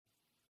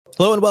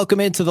Hello and welcome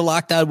into the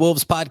Locked On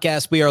Wolves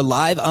podcast. We are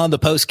live on the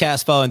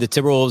POSTCAST following the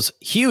Timberwolves'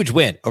 huge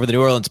win over the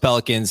New Orleans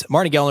Pelicans.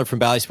 Marty Gellner from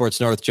Bally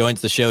Sports North joins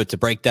the show to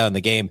break down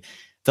the game.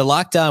 The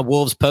Locked On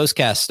Wolves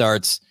POSTCAST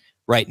starts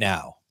right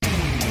now.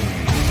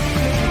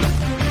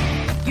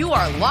 You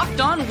are Locked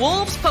On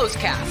Wolves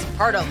POSTCAST,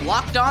 part of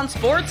Locked On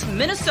Sports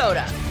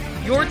Minnesota.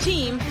 Your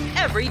team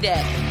every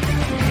day.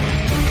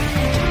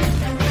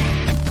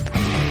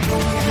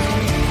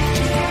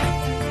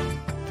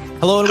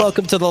 Hello and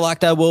welcome to the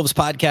Locked On Wolves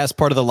podcast,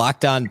 part of the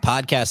Locked On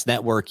Podcast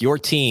Network, your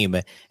team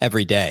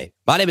every day.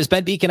 My name is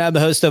Ben Beacon. I'm the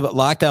host of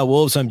Locked On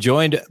Wolves. I'm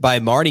joined by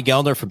Marty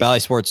Gellner from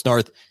Bally Sports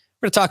North.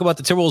 We're going to talk about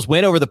the Timberwolves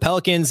win over the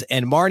Pelicans.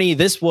 And Marty,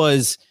 this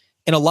was,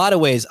 in a lot of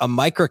ways, a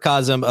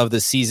microcosm of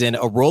the season,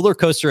 a roller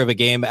coaster of a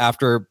game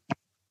after,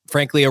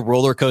 frankly, a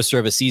roller coaster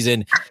of a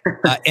season.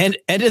 And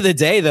end of the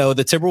day, though,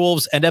 the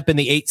Timberwolves end up in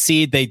the 8th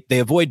seed. They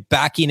avoid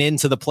backing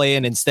into the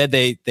play-in. Instead,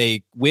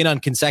 they win on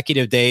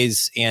consecutive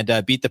days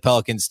and beat the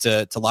Pelicans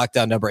to lock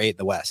down number 8 in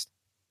the West.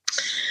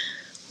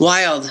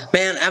 Wild,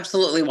 man,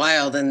 absolutely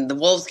wild. And the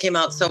Wolves came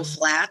out so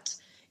flat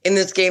in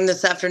this game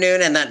this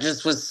afternoon, and that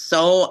just was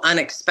so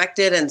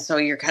unexpected. And so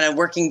you're kind of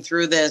working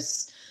through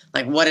this,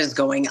 like, what is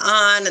going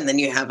on? And then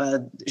you have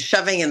a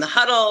shoving in the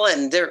huddle.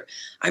 And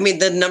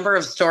the number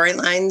of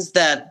storylines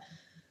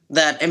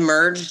that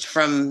emerged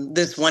from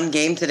this one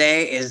game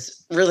today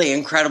is really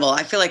incredible.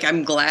 I feel like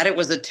I'm glad it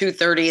was a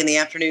 2:30 in the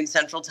afternoon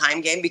Central Time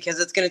game, because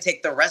it's going to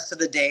take the rest of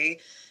the day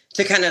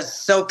to kind of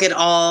soak it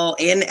all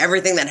in,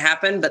 everything that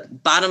happened.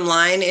 But bottom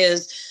line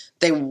is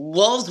the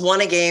Wolves won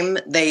a game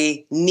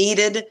they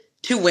needed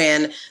to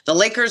win. The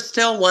Lakers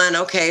still won.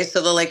 Okay,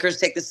 so the Lakers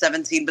take the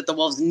 7th seed, but the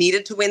Wolves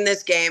needed to win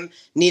this game,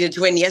 needed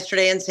to win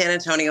yesterday in San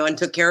Antonio, and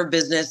took care of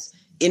business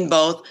in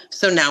both.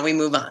 So now we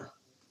move on.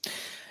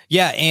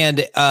 Yeah,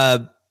 and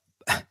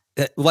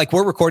like,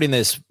 we're recording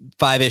this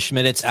 5-ish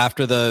minutes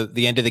after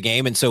the end of the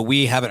game, and so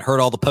we haven't heard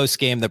all the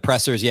post-game, the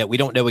pressers yet. We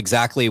don't know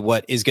exactly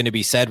what is going to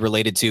be said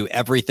related to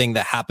everything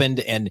that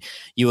happened, and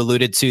you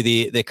alluded to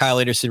the Kyle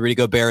Anderson, Rudy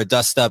Gobert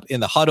dust-up in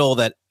the huddle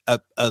that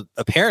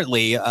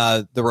apparently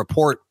the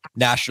report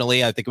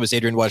nationally, I think it was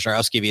Adrian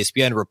Wojnarowski of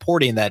ESPN,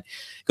 reporting that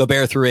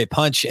Gobert threw a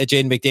punch at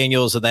Jaden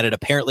McDaniels and that it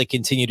apparently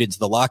continued into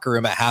the locker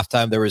room at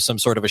halftime. There was some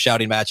sort of a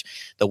shouting match.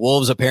 The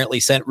Wolves apparently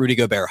sent Rudy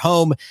Gobert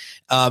home.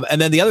 And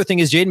then the other thing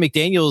is Jaden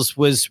McDaniels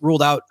was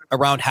ruled out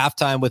around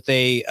halftime with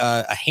a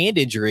hand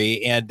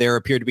injury, and there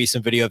appeared to be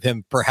some video of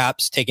him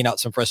perhaps taking out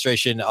some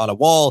frustration on a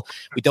wall.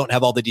 We don't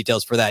have all the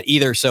details for that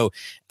either. So,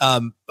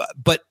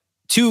 but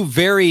two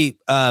very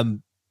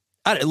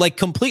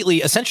completely,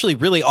 essentially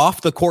really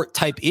off the court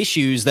type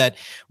issues that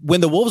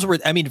when the Wolves were,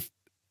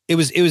 it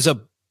was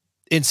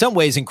in some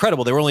ways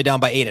incredible. They were only down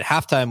by 8 at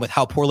halftime with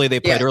how poorly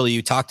they played early.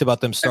 You talked about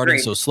them starting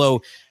so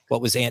slow.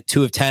 What was Ant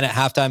 2 of 10 at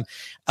halftime?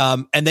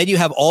 And then you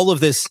have all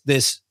of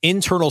this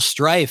internal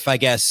strife, I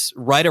guess,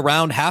 right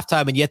around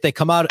halftime. And yet they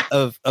come out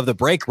of the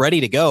break ready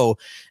to go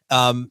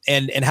and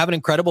have an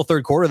incredible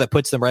third quarter that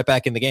puts them right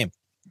back in the game.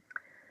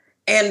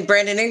 And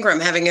Brandon Ingram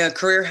having a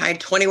career-high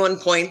 21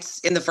 points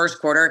in the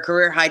first quarter, a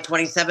career-high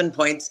 27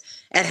 points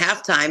at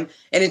halftime.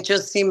 And it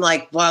just seemed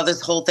like, wow,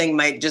 this whole thing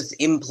might just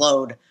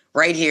implode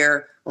right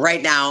here,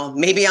 right now,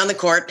 maybe on the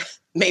court,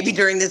 maybe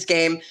during this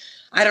game.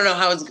 I don't know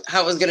how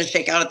it was going to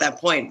shake out at that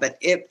point. But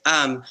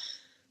the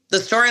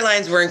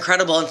storylines were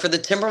incredible. And for the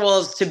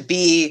Timberwolves to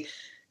be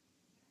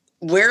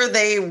where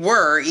they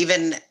were,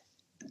 even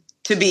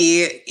to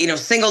be,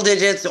 single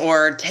digits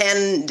or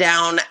 10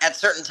 down at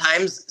certain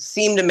times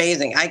seemed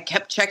amazing. I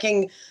kept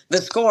checking the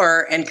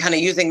score and kind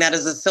of using that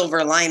as a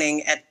silver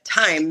lining at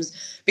times,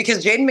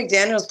 because Jaden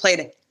McDaniels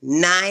played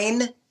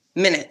 9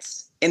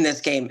 minutes in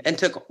this game and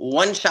took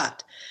 1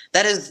 shot.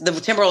 That is the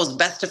Timberwolves'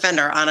 best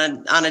defender on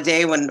a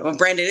day when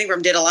Brandon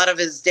Ingram did a lot of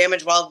his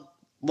damage while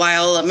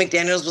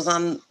McDaniels was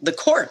on the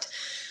court.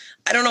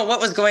 I don't know what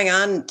was going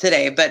on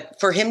today, but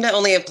for him to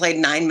only have played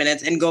 9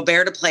 minutes and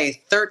Gobert to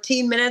play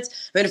 13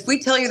 minutes, if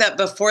we tell you that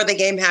before the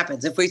game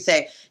happens, if we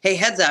say, hey,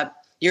 heads up,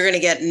 you're going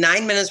to get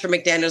 9 minutes from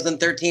McDaniels and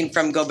 13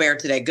 from Gobert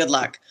today, good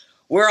luck.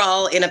 We're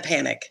all in a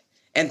panic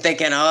and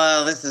thinking,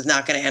 oh, this is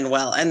not going to end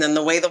well. And then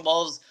the way the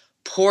Wolves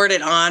poured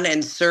it on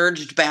and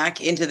surged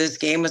back into this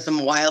game with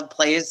some wild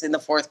plays in the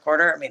fourth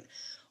quarter.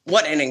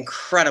 What an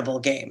incredible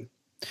game.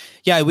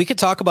 Yeah, we could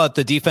talk about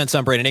the defense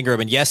on Brandon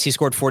Ingram. And yes, he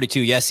scored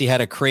 42. Yes, he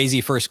had a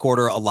crazy first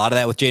quarter. A lot of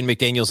that with Jaden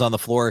McDaniels on the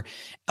floor.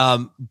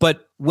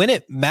 But when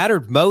it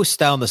mattered most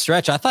down the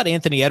stretch, I thought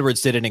Anthony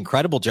Edwards did an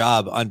incredible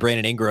job on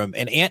Brandon Ingram.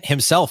 And Ant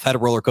himself had a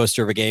roller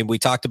coaster of a game. We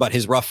talked about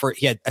his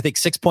he had, I think,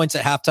 6 points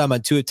at halftime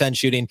on 2 of 10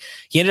 shooting.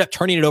 He ended up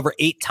turning it over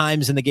 8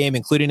 times in the game,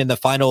 including in the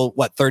final,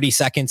 30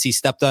 seconds. He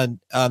stepped on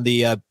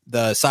the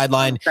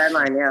sideline.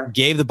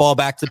 Gave the ball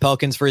back to the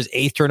Pelicans for his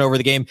 8th turnover of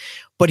the game.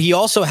 But he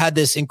also had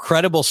this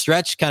incredible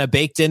stretch kind of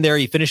baked in there.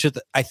 He finished with,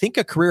 I think,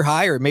 a career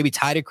high, or maybe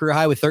tied a career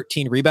high with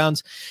 13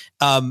 rebounds.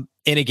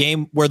 In a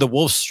game where the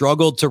Wolves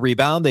struggled to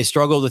rebound. They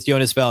struggled with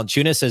Jonas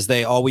Valanciunas, as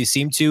they always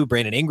seem to.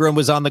 Brandon Ingram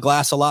was on the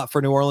glass a lot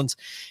for New Orleans.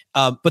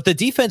 But the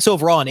defense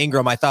overall in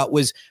Ingram, I thought,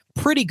 was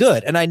pretty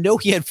good. And I know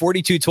he had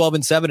 42, 12,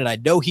 and 7, and I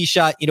know he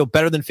shot,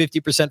 better than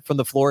 50% from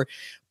the floor.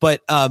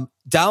 But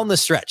down the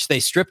stretch, they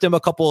stripped him a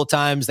couple of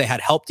times. They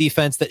had help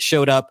defense that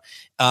showed up.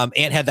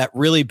 Ant had that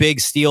really big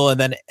steal and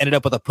then ended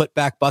up with a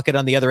putback bucket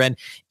on the other end.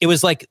 It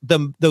was like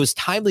those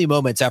timely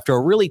moments after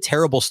a really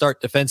terrible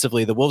start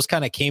defensively. The Wolves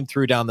kind of came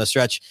through down the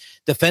stretch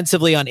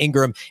defensively on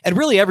Ingram and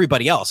really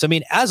everybody else. I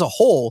mean, as a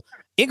whole,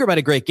 Ingram had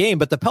a great game,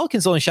 but the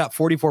Pelicans only shot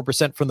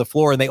 44% from the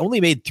floor, and they only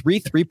made 3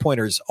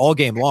 3-pointers all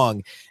game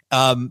long.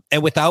 And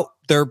without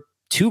their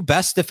 2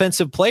 best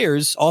defensive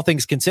players, all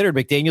things considered,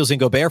 McDaniels and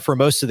Gobert for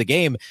most of the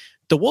game,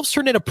 the Wolves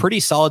turned in a pretty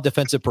solid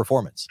defensive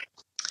performance.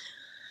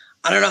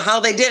 I don't know how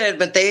they did it,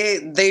 but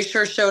they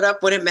sure showed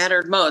up when it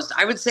mattered most.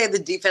 I would say the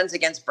defense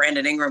against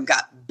Brandon Ingram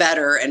got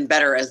better and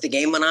better as the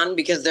game went on,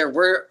 because there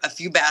were a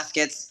few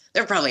baskets.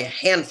 There were probably a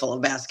handful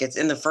of baskets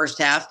in the first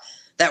half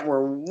that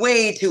were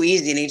way too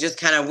easy, and he just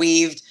kind of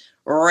weaved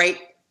right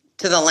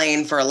to the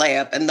lane for a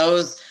layup. And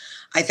those,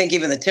 I think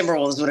even the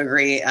Timberwolves would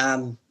agree,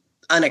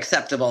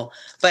 unacceptable.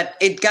 But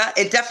it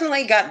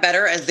definitely got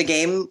better as the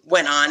game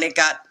went on. It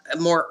got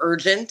more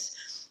urgent.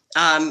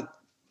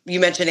 You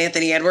mentioned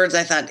Anthony Edwards.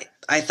 I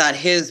thought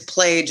his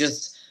play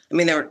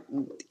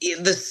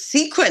the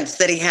sequence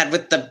that he had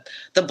with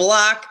the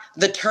block,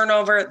 the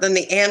turnover, then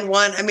the and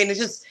one. I mean,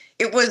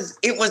 it was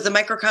the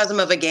microcosm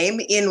of a game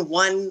in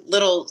one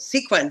little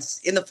sequence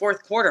in the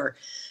fourth quarter.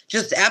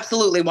 Just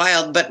absolutely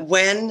wild. But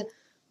when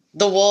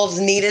the Wolves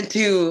needed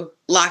to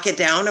lock it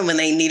down and when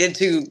they needed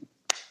to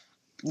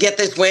get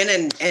this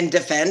win and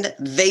defend,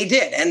 they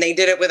did. And they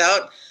did it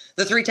without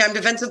the 3-time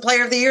Defensive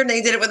Player of the Year, and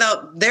they did it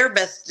without their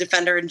best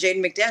defender in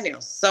Jaden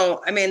McDaniels.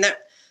 So, I mean,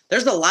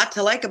 there's a lot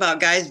to like about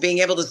guys being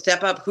able to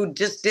step up who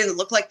just didn't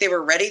look like they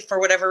were ready for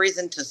whatever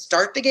reason to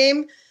start the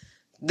game.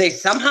 They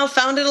somehow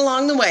found it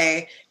along the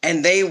way,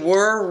 and they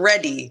were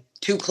ready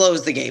to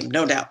close the game,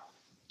 no doubt.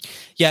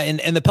 Yeah,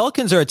 and the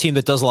Pelicans are a team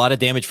that does a lot of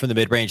damage from the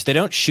mid-range. They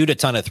don't shoot a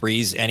ton of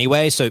threes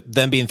anyway, so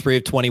them being 3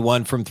 of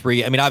 21 from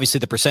 3, I mean, obviously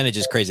the percentage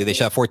is crazy. They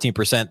shot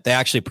 14%. They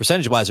actually,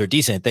 percentage-wise, are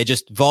decent. They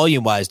just,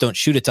 volume-wise, don't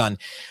shoot a ton.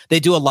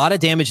 They do a lot of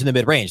damage in the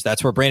mid-range.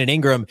 That's where Brandon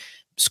Ingram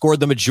scored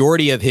the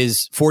majority of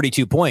his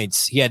 42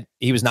 points.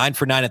 He was 9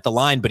 for 9 at the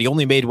line, but he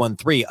only made 1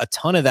 3. A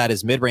ton of that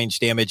is mid-range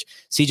damage.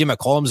 CJ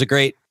McCollum's a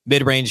great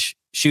mid-range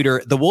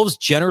shooter. The Wolves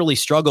generally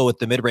struggle with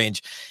the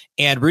mid-range,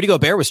 and Rudy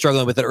Gobert was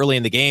struggling with it early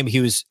in the game. He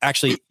was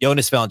actually,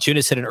 Jonas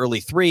Valanciunas hit an early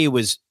 3,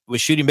 was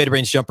shooting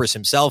mid-range jumpers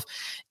himself.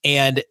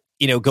 And,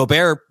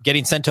 Gobert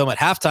getting sent home at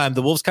halftime,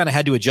 the Wolves kind of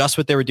had to adjust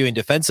what they were doing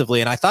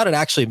defensively. And I thought it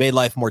actually made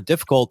life more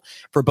difficult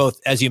for both,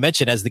 as you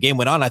mentioned, as the game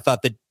went on. I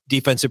thought the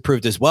defense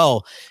improved as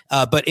well.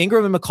 But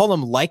Ingram and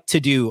McCollum like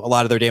to do a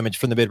lot of their damage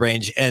from the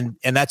mid-range. And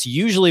that's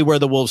usually where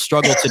the Wolves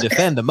struggle to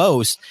defend the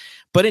most.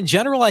 But in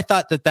general, I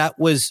thought that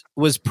was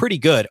pretty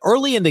good.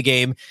 Early in the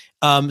game,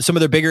 some of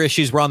their bigger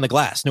issues were on the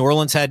glass. New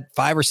Orleans had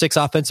 5 or 6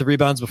 offensive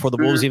rebounds before the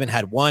Wolves even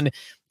had 1.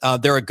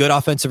 They're a good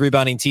offensive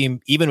rebounding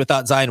team, even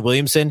without Zion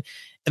Williamson.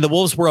 And the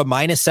Wolves were a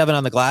 -7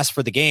 on the glass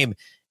for the game.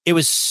 It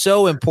was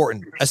so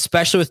important,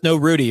 especially with no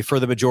Rudy for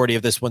the majority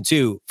of this one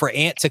too, for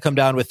Ant to come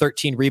down with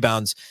 13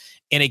 rebounds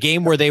in a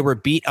game where they were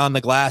beat on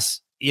the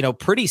glass,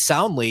 pretty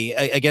soundly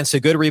against a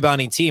good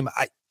rebounding team.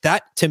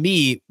 That to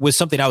me was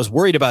something I was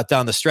worried about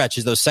down the stretch,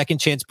 is those second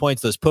chance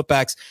points, those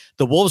putbacks.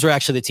 The Wolves were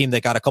actually the team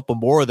that got a couple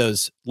more of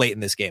those late in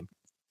this game.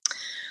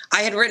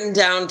 I had written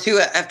down too,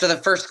 after the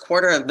first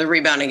quarter, the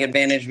rebounding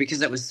advantage,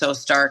 because it was so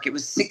stark. It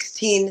was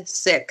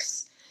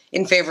 16-6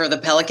 in favor of the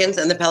Pelicans,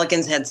 and the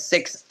Pelicans had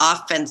 6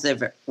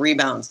 offensive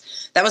rebounds.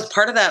 That was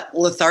part of that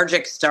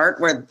lethargic start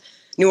where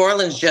New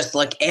Orleans just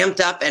amped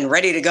up and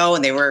ready to go,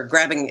 and they were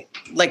grabbing,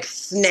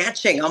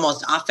 snatching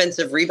almost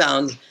offensive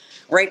rebounds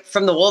right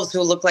from the Wolves,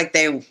 who looked like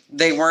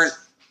they weren't,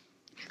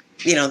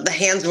 the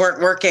hands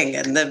weren't working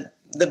and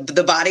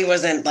the body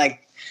wasn't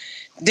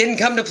didn't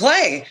come to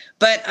play.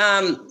 But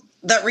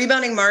that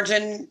rebounding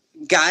margin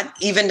got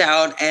evened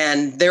out,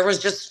 and there was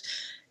just,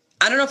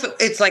 I don't know if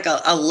it's like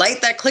a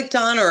light that clicked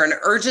on, or an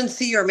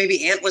urgency, or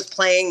maybe Ant was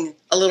playing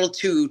a little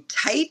too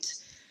tight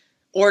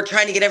or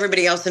trying to get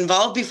everybody else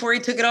involved before he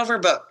took it over.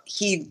 But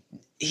he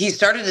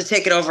started to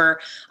take it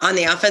over on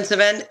the offensive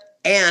end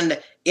and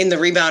in the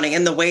rebounding,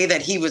 and the way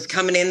that he was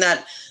coming in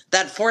that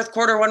fourth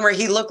quarter one where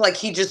he looked like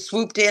he just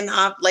swooped in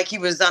up like he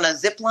was on a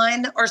zip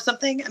line or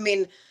something. I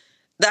mean,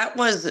 that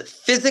was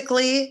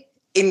physically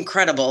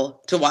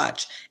incredible to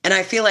watch. And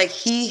I feel like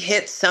he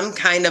hit some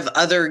kind of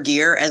other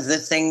gear as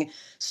this thing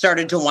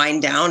started to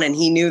wind down, and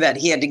he knew that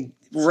he had to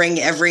wring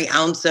every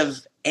ounce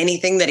of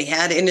anything that he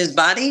had in his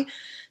body.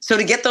 So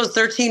to get those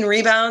 13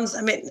 rebounds,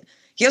 I mean,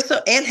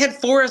 Ant had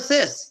 4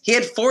 assists. He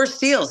had 4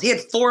 steals. He had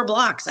 4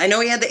 blocks. I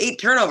know he had the 8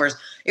 turnovers.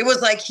 It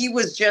was like he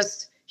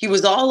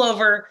was all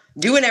over,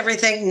 doing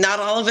everything. Not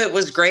all of it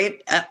was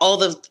great all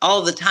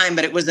the time,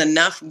 but it was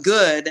enough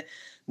good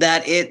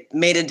that it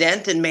made a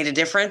dent and made a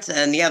difference.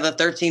 And yeah, the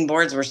 13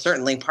 boards were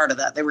certainly part of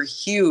that. They were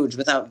huge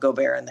without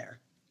Gobert in there.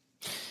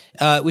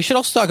 We should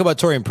also talk about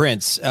Taurean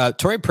Prince.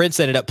 Taurean Prince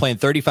ended up playing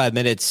 35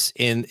 minutes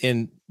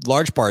in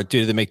large part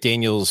due to the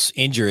McDaniels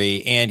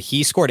injury, and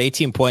he scored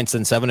 18 points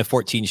and 7 of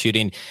 14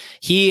 shooting.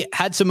 He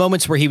had some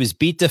moments where he was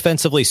beat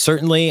defensively,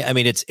 certainly. I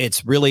mean,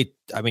 it's really,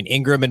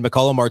 Ingram and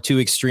McCollum are two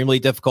extremely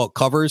difficult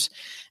covers.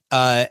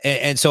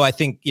 And so I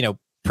think,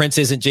 Prince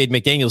isn't Jade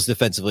McDaniels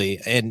defensively,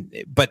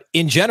 but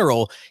in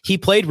general, he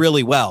played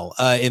really well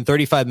in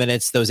 35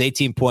 minutes, those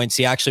 18 points.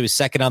 He actually was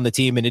second on the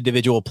team in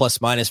individual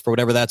plus minus for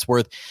whatever that's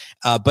worth.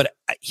 But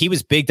he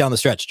was big down the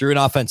stretch, drew an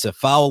offensive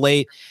foul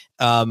late.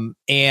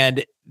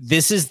 And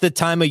this is the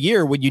time of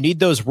year when you need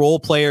those role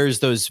players,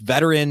 those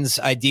veterans,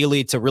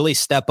 ideally, to really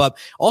step up.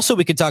 Also,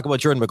 we could talk about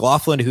Jordan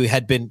McLaughlin, who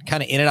had been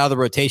kind of in and out of the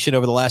rotation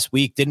over the last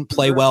week, didn't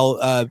play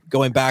well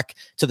going back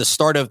to the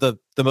start of the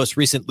most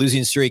recent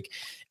losing streak.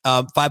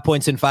 5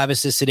 points and 5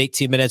 assists in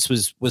 18 minutes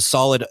was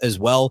solid as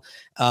well.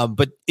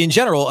 But in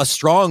general, a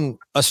strong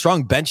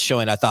bench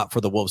showing, I thought,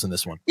 for the Wolves in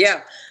this one.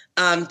 Yeah.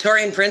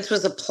 Taurean Prince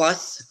was a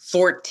plus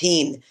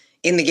 14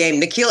 in the game.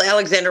 Nickeil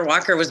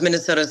Alexander-Walker was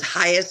Minnesota's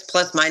highest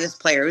plus-minus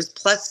player. He was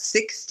plus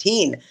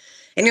 16,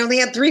 and he only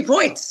had 3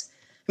 points.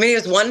 He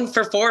was 1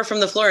 for 4 from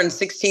the floor in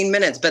 16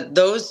 minutes, but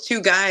those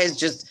two guys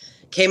just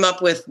came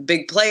up with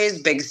big plays,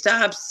 big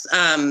stops.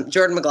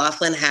 Jordan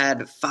McLaughlin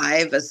had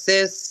 5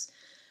 assists.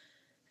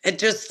 It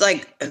just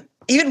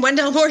even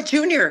Wendell Moore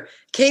Jr.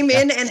 came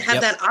in and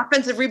had that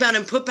offensive rebound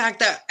and put back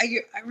that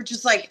I was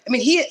just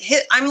he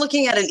hit. I'm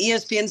looking at an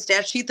ESPN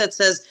stat sheet that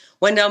says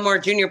Wendell Moore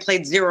Jr.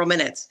 played 0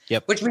 minutes,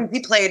 which means he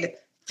played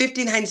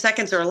 59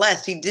 seconds or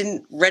less. He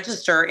didn't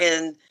register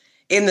in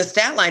the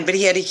stat line, but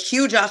he had a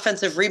huge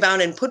offensive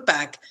rebound and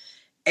putback,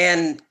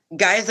 and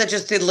guys that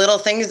just did little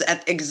things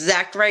at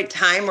exact right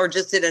time or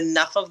just did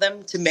enough of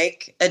them to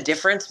make a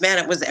difference. Man,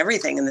 it was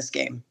everything in this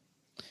game.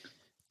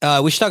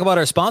 We should talk about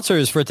our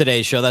sponsors for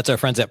today's show. That's our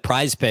friends at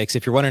Prize Picks.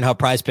 If you're wondering how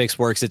Prize Picks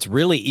works, it's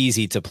really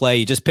easy to play.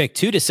 You just pick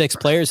 2 to 6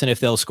 players, and if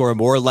they'll score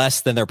more or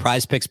less than their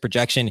Prize Picks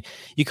projection,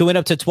 you can win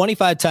up to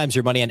 25 times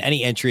your money on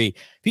any entry.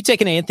 If you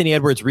take an Anthony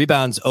Edwards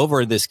rebounds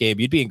over in this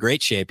game, you'd be in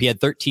great shape. He had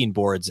 13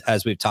 boards,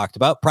 as we've talked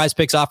about. Prize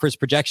Picks offers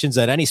projections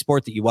at any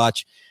sport that you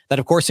watch. That,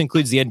 of course,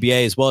 includes the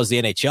NBA as well as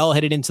the NHL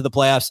headed into the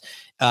playoffs.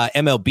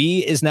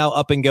 MLB is now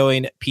up and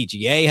going.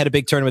 PGA had a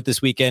big tournament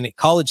this weekend.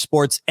 College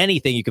sports,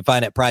 anything you can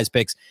find at Prize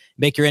Picks.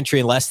 Make your entry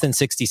in less than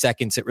 60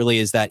 seconds. It really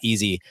is that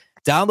easy.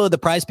 Download the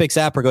Prize Picks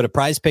app or go to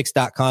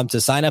prizepicks.com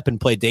to sign up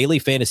and play daily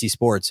fantasy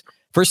sports.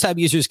 First-time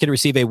users can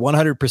receive a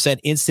 100%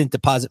 instant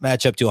deposit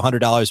match up to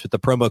 $100 with the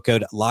promo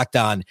code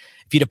LOCKEDON.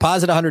 If you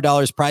deposit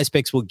 $100, Prize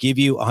Picks will give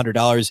you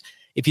 $100.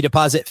 If you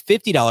deposit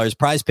 $50,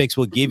 Prize Picks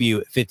will give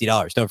you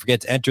 $50. Don't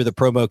forget to enter the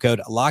promo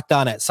code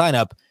LOCKEDON at sign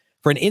up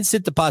for an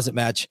instant deposit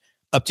match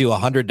up to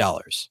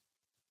 $100.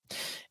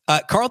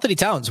 Karl-Anthony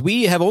Towns,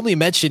 we have only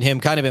mentioned him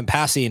kind of in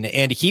passing,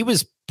 and he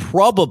was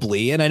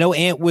probably, and I know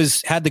Ant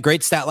had the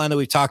great stat line that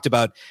we've talked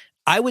about.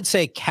 I would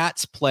say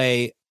Cat's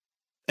play,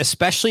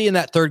 especially in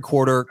that third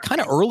quarter,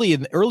 kind of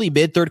early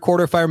mid third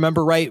quarter, if I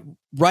remember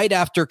right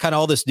after kind of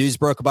all this news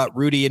broke about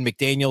Rudy and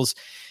McDaniels.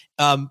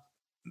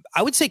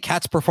 I would say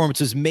Cat's performance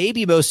was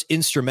maybe most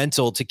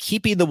instrumental to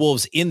keeping the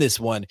Wolves in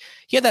this one.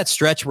 He had that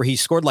stretch where he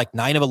scored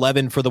 9 of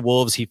 11 for the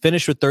Wolves. He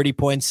finished with 30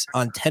 points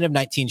on 10 of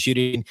 19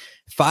 shooting,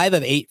 5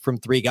 of 8 from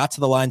 3, got to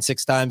the line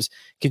 6 times,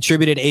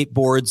 contributed 8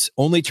 boards,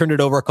 only turned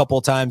it over a couple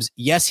of times.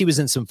 Yes, he was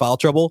in some foul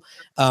trouble.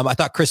 I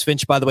thought Chris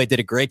Finch, by the way, did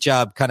a great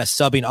job kind of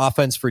subbing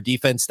offense for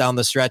defense down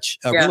the stretch,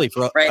 really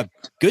for a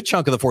good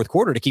chunk of the fourth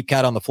quarter to keep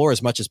Cat on the floor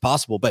as much as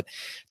possible. But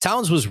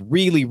Towns was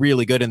really,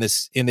 really good in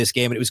this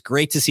game, and it was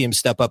great to see him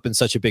step up in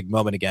such a big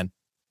moment again.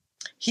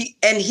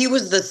 He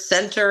was the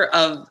center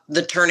of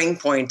the turning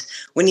point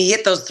when he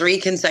hit those 3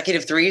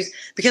 consecutive threes,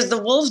 because the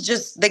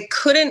Wolves they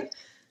couldn't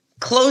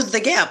close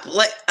the gap.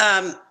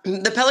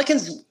 The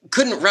Pelicans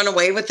couldn't run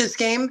away with this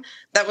game.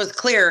 That was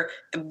clear,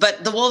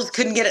 but the Wolves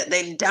couldn't get it.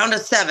 They down to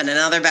 7, and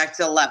now they're back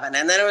to 11.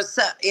 And then it was,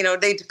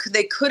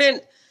 they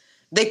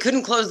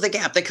couldn't close the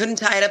gap. They couldn't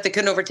tie it up. They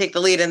couldn't overtake the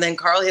lead. And then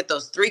Karl hit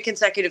those 3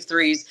 consecutive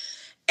threes.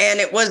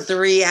 And it was the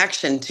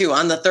reaction, too,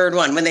 on the third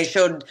one when they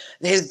showed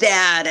his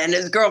dad and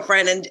his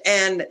girlfriend.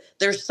 And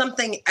there's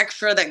something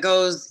extra that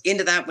goes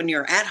into that when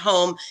you're at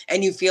home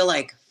and you feel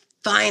like,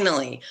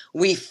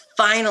 we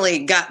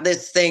finally got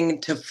this thing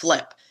to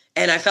flip.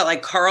 And I felt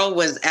like Karl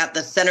was at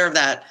the center of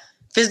that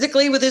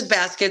physically with his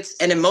baskets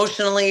and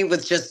emotionally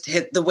with just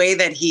the way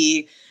that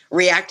he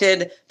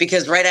reacted,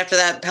 because right after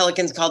that,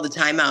 Pelicans called the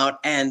timeout.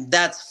 And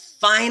that's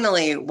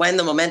finally when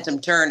the momentum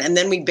turned. And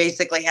then we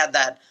basically had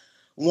that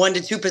 1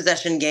 to 2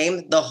 possession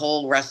game the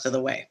whole rest of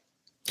the way.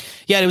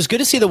 Yeah, it was good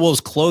to see the Wolves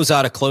close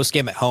out a close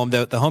game at home.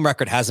 The home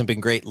record hasn't been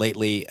great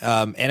lately.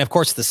 And of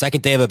course, the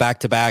second day of a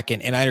back-to-back,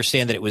 and I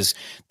understand that it was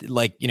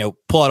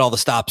pull out all the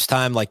stops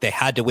time, like they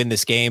had to win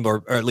this game,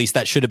 or at least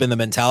that should have been the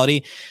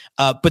mentality.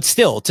 But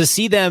still, to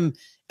see them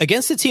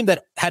against a team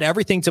that had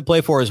everything to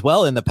play for as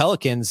well in the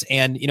Pelicans,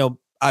 and,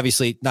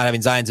 obviously not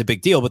having Zion's a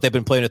big deal, but they've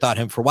been playing without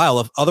him for a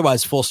while.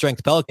 Otherwise,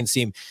 full-strength Pelicans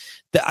team,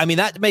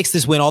 that makes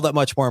this win all that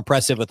much more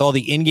impressive with all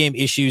the in-game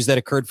issues that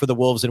occurred for the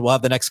Wolves. And we'll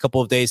have the next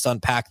couple of days to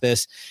unpack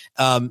this,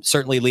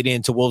 certainly leading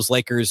into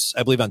Wolves-Lakers,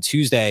 I believe, on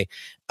Tuesday.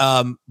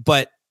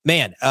 But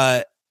man,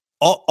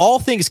 all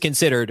things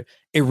considered,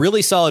 a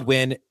really solid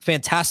win.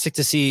 Fantastic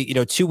to see,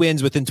 2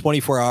 wins within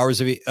 24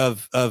 hours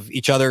of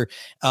each other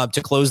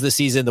to close the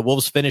season. The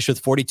Wolves finish with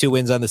 42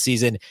 wins on the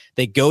season.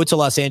 They go to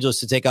Los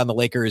Angeles to take on the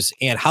Lakers.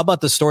 And how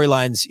about the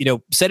storylines?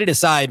 Set it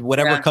aside,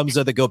 whatever comes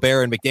of the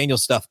Gobert and McDaniel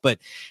stuff, but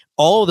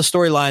all of the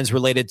storylines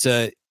related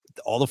to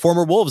all the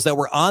former Wolves that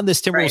were on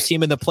this Timberwolves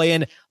team in the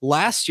play-in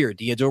last year: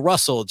 D'Angelo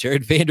Russell,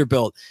 Jared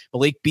Vanderbilt,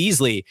 Malik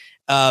Beasley.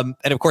 And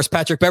of course,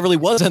 Patrick Beverley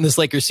was on this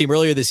Lakers team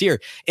earlier this year.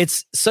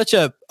 It's such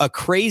a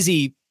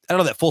crazy, I don't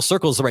know that full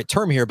circle is the right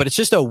term here, but it's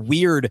just a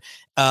weird,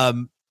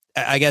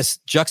 I guess,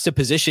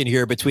 juxtaposition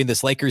here between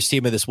this Lakers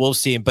team and this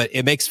Wolves team, but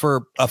it makes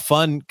for a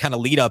fun kind of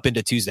lead up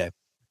into Tuesday.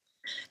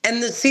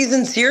 And the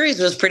season series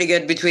was pretty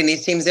good between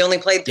these teams. They only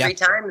played 3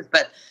 times,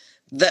 but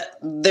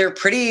they're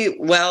pretty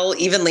well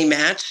evenly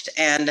matched.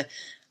 And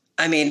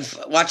I mean,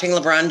 watching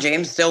LeBron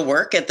James still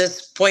work at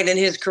this point in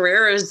his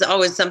career is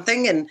always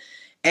something. And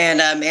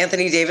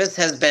Anthony Davis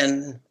has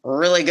been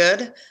really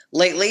good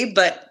lately,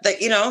 but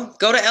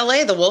go to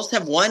LA. The Wolves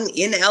have won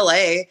in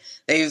LA.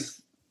 They've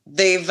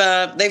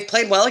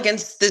played well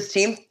against this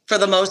team for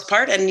the most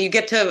part. And you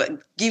get to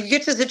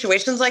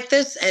situations like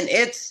this, and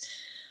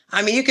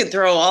you could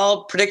throw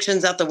all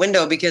predictions out the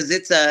window because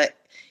it's a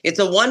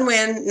 1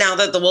 win now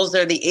that the Wolves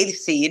are the 8th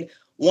seed.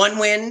 1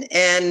 win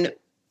and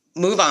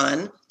move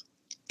on.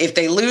 If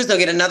they lose, they'll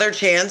get another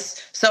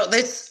chance. So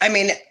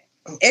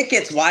it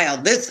gets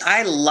wild.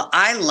 I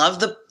love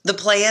the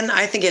play-in.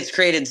 I think it's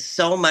created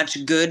so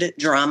much good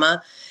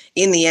drama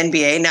in the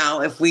NBA.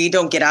 Now, if we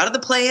don't get out of the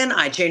play-in,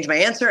 I change my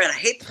answer, and I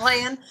hate the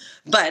play-in.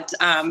 But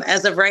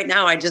as of right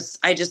now, I just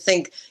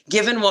think,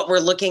 given what we're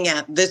looking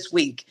at this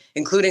week,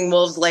 including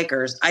Wolves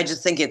Lakers, I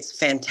just think it's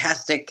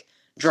fantastic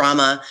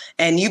drama.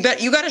 And you got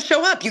to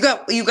show up. You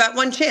got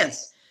one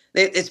chance.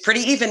 It's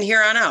pretty even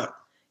here on out.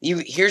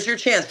 Here's your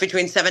chance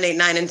between 7, 8,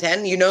 9, and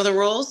 10. You know the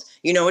rules.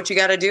 You know what you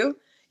got to do.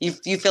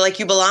 You feel like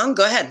you belong?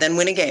 Go ahead, then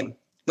win a game.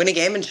 Win a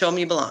game and show them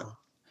you belong.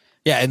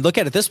 Yeah, and look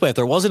at it this way. If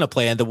there wasn't a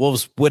play-in, the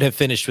Wolves would have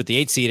finished with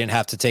the 8th seed and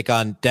have to take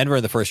on Denver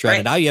in the first round. Right.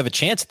 And now you have a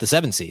chance at the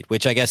 7th seed,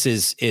 which I guess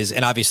is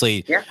and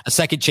obviously a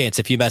second chance.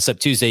 If you mess up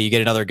Tuesday, you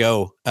get another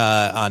go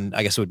on,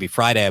 I guess it would be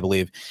Friday, I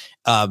believe.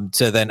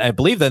 So then I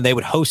believe they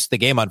would host the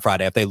game on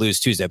Friday if they lose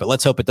Tuesday, but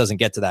let's hope it doesn't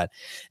get to that.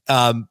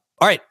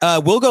 All right.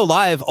 We'll go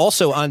live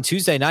also on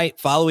Tuesday night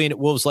following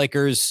Wolves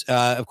Lakers.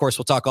 Of course,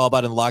 we'll talk all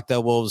about it in the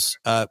Lockdown Wolves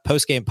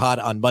post-game pod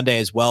on Monday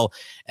as well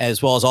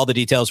as all the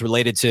details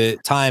related to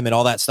time and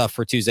all that stuff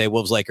for Tuesday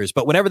Wolves Lakers.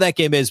 But whenever that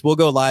game is, we'll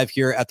go live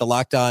here at the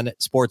Locked On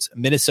Sports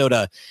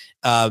Minnesota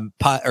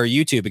or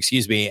YouTube,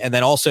 excuse me. And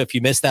then also, if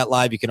you missed that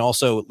live, you can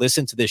also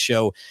listen to this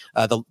show,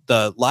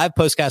 the live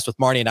postcast with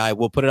Marnie and I.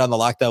 We'll put it on the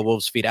Lockdown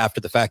Wolves feed after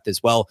the fact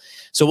as well.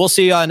 So we'll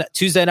see you on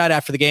Tuesday night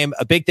after the game.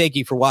 A big thank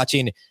you for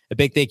watching. A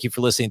big thank you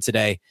for listening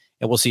today,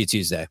 and we'll see you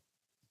Tuesday.